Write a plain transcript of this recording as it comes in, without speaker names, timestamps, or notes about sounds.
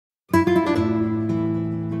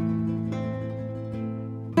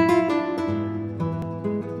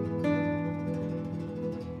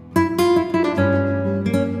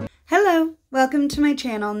welcome to my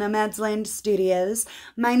channel, Nomad's Land Studios.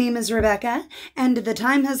 My name is Rebecca, and the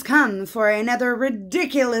time has come for another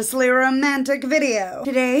ridiculously romantic video.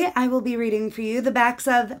 Today, I will be reading for you the backs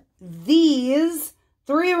of these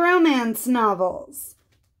 3 romance novels.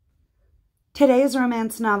 Today's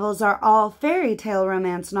romance novels are all fairy tale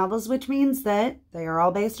romance novels, which means that they are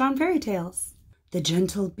all based on fairy tales. The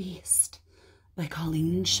Gentle Beast by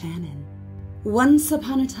Colleen and Shannon. Once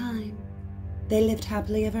upon a time, they lived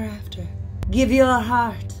happily ever after. Give your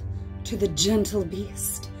heart to the gentle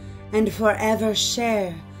beast, and forever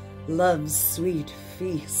share love's sweet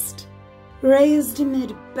feast. Raised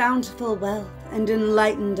amid bountiful wealth and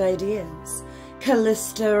enlightened ideas,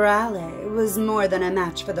 Callista Raleigh was more than a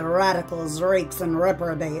match for the radicals, rakes, and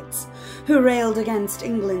reprobates who railed against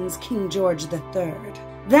England's King George III.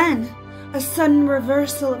 Then, a sudden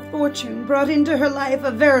reversal of fortune brought into her life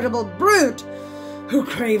a veritable brute who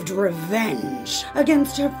craved revenge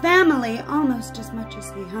against her family almost as much as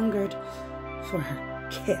he hungered for her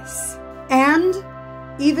kiss. And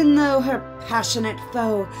even though her passionate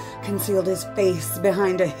foe concealed his face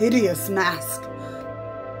behind a hideous mask,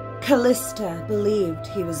 Callista believed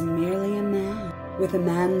he was merely a man with a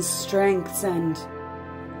man's strengths and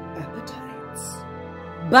appetites.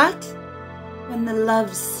 But when the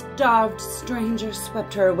love-starved stranger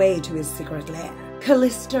swept her away to his secret lair,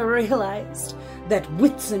 Callista realized that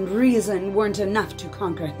wits and reason weren't enough to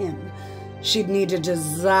conquer him. She'd need a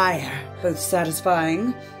desire, both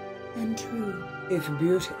satisfying and true, if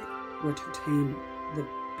beauty were to tame the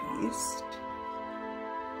beast.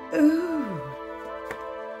 Ooh.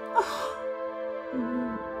 Oh.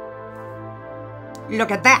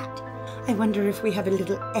 Look at that! I wonder if we have a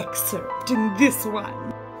little excerpt in this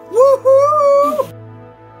one. Woohoo!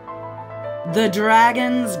 The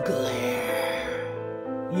Dragon's Glare.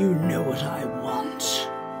 You know what I want.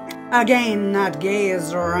 Again, that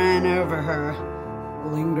gaze ran over her,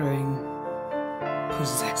 lingering,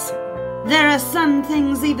 possessing. There are some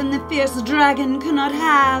things even the fierce dragon cannot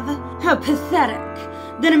have. How pathetic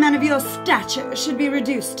that a man of your stature should be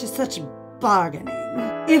reduced to such bargaining.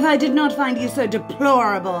 If I did not find you so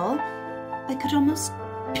deplorable, I could almost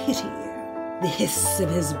pity you. The hiss of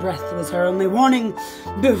his breath was her only warning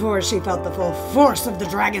before she felt the full force of the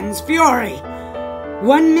dragon's fury.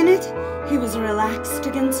 1 minute, he was relaxed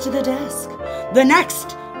against the desk. The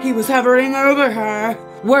next, he was hovering over her,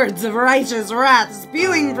 words of righteous wrath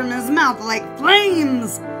spewing from his mouth like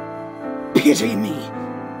flames. Pity me,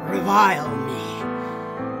 revile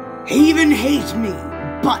me, even hate me,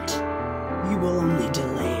 but you will only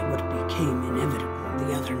delay what became inevitable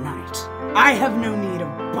the other night. I have no need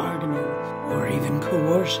of bargaining or even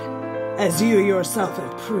coercion, as you yourself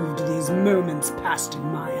have proved these moments passed in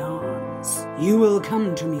my arms. You will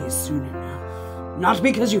come to me soon enough, not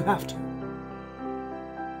because you have to,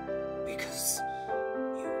 because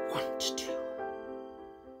you want to.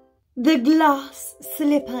 The Glass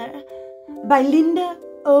Slipper by Linda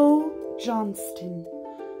O. Johnston.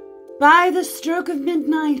 By the stroke of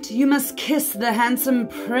midnight, you must kiss the handsome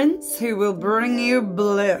prince who will bring you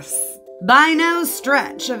bliss. By no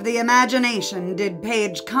stretch of the imagination did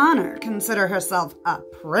Paige Connor consider herself a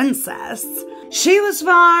princess. She was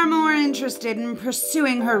far more interested in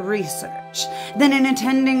pursuing her research than in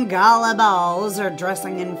attending gala balls or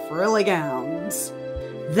dressing in frilly gowns.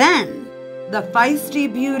 Then, the feisty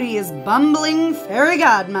beauty's bumbling fairy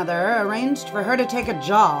godmother arranged for her to take a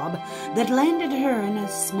job that landed her in a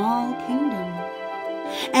small kingdom.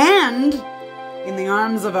 And, in the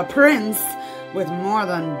arms of a prince with more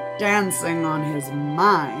than dancing on his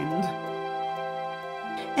mind.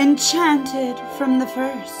 Enchanted from the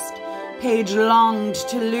first, Paige longed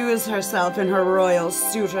to lose herself in her royal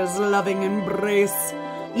suitor's loving embrace.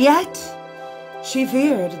 Yet, she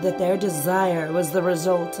feared that their desire was the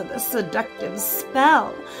result of a seductive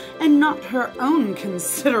spell and not her own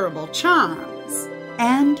considerable charms.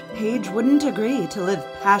 And Paige wouldn't agree to live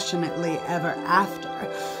passionately ever after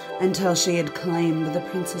until she had claimed the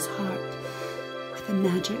prince's heart with a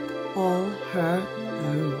magic all her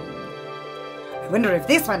own. I wonder if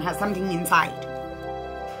this one has something inside.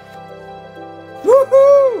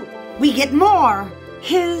 Woohoo! We get more!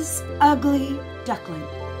 His Ugly Duckling.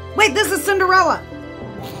 Wait, this is Cinderella!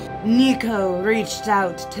 Nico reached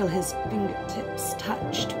out till his fingertips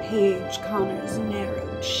touched Paige Connor's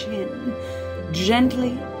narrow chin.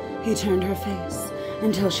 Gently, he turned her face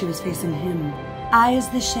until she was facing him. Eyes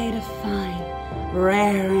the shade of fine,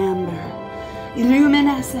 rare amber,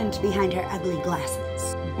 luminescent behind her ugly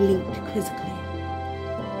glasses, blinked quizzically.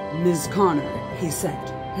 Miss Connor, he said,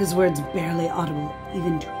 his words barely audible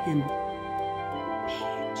even to him.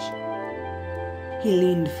 Paige. He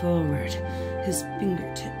leaned forward, his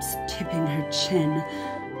fingertips tipped tipping her chin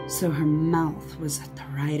so her mouth was at the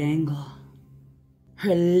right angle.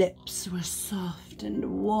 Her lips were soft and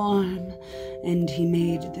warm, and he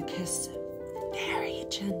made the kiss very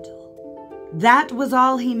gentle. That was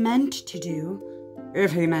all he meant to do,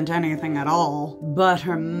 if he meant anything at all. But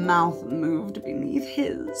her mouth moved beneath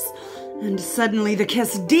his, and suddenly the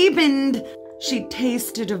kiss deepened. She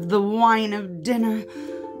tasted of the wine of dinner,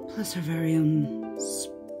 plus her very own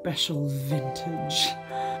special vintage.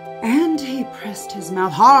 And he pressed his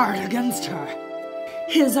mouth hard against her.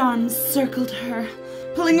 His arms circled her,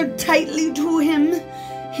 pulling her tightly to him.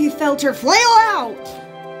 He felt her flail out,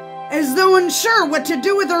 as though unsure what to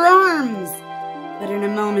do with her arms. But in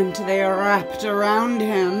a moment they wrapped around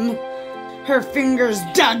him. Her fingers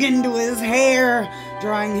dug into his hair,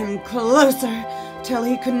 drawing him closer till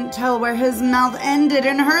he couldn't tell where his mouth ended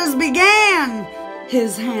and hers began.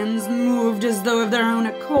 His hands moved as though of their own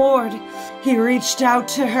accord. He reached out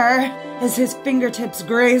to her as his fingertips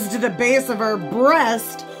grazed the base of her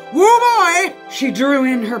breast. Woo boy! She drew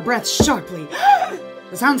in her breath sharply.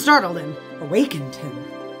 The sound startled him, awakened him.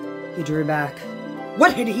 He drew back.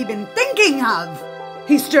 What had he been thinking of?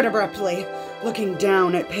 He stood abruptly, looking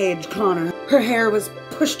down at Paige Connor. Her hair was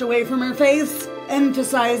pushed away from her face,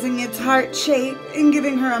 emphasizing its heart shape and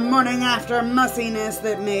giving her a morning-after mussiness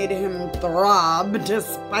that made him throb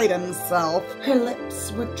despite himself. Her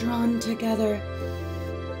lips were drawn together,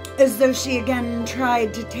 as though she again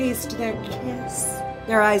tried to taste their kiss.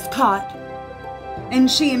 Their eyes caught,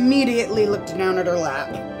 and she immediately looked down at her lap.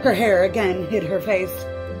 Her hair again hid her face.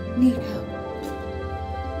 Nico.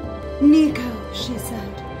 Nico, she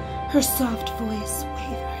said, her soft voice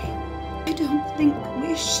wavering. I don't think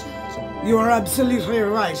we should. You are absolutely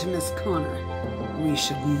right, Miss Connor. We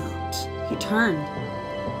should not. He turned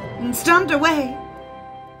and stomped away.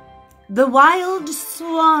 The Wild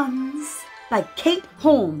Swans by Kate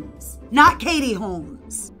Holmes, not Katie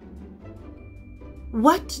Holmes.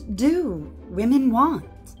 What do women want?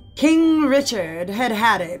 King Richard had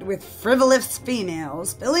had it with frivolous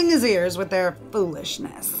females, filling his ears with their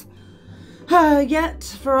foolishness. Yet,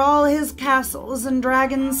 for all his castles and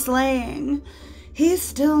dragon slaying, he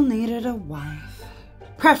still needed a wife.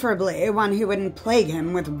 Preferably one who wouldn't plague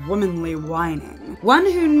him with womanly whining. One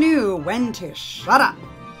who knew when to shut up.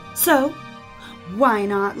 So, why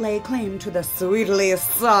not lay claim to the sweetly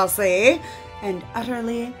saucy and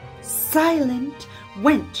utterly silent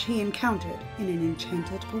wench he encountered in an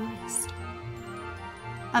enchanted forest?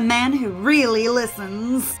 A man who really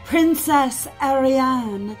listens. Princess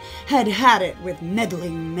Ariane had had it with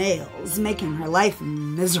meddling males, making her life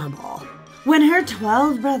miserable. When her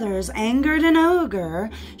 12 brothers angered an ogre,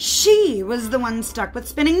 she was the one stuck with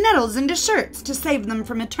spinning nettles into shirts to save them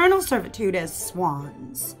from eternal servitude as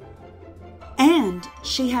swans. And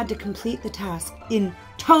she had to complete the task in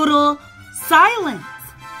total silence.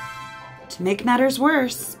 To make matters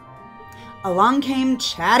worse, along came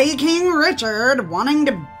chatty King Richard, wanting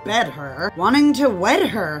to bed her, wanting to wed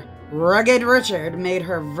her. Rugged Richard made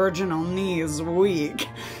her virginal knees weak.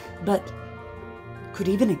 But could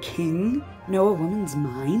even a king know a woman's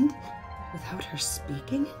mind without her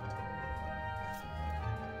speaking it?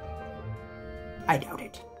 I doubt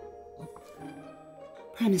it.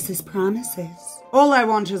 Promises, promises. All I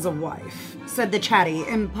want is a wife, said the chatty,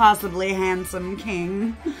 impossibly handsome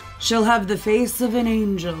king. She'll have the face of an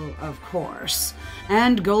angel, of course,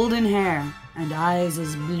 and golden hair, and eyes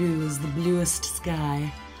as blue as the bluest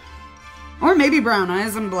sky. Or maybe brown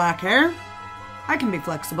eyes and black hair. I can be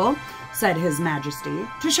flexible, said His Majesty,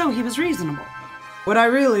 to show he was reasonable. What I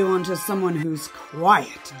really want is someone who's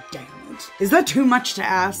quiet, damn it. Is that too much to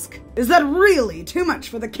ask? Is that really too much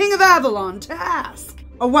for the King of Avalon to ask?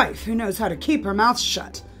 A wife who knows how to keep her mouth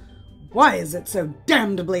shut. Why is it so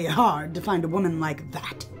damnably hard to find a woman like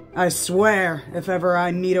that? I swear, if ever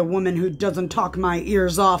I meet a woman who doesn't talk my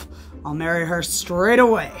ears off, I'll marry her straight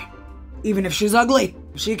away. Even if she's ugly,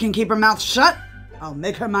 if she can keep her mouth shut, I'll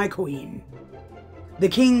make her my queen. The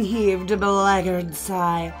king heaved a belaggard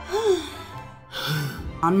sigh.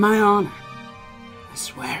 On my honor, I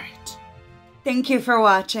swear it. Thank you for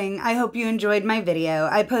watching. I hope you enjoyed my video.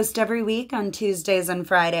 I post every week on Tuesdays and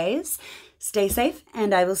Fridays. Stay safe,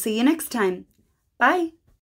 and I will see you next time. Bye.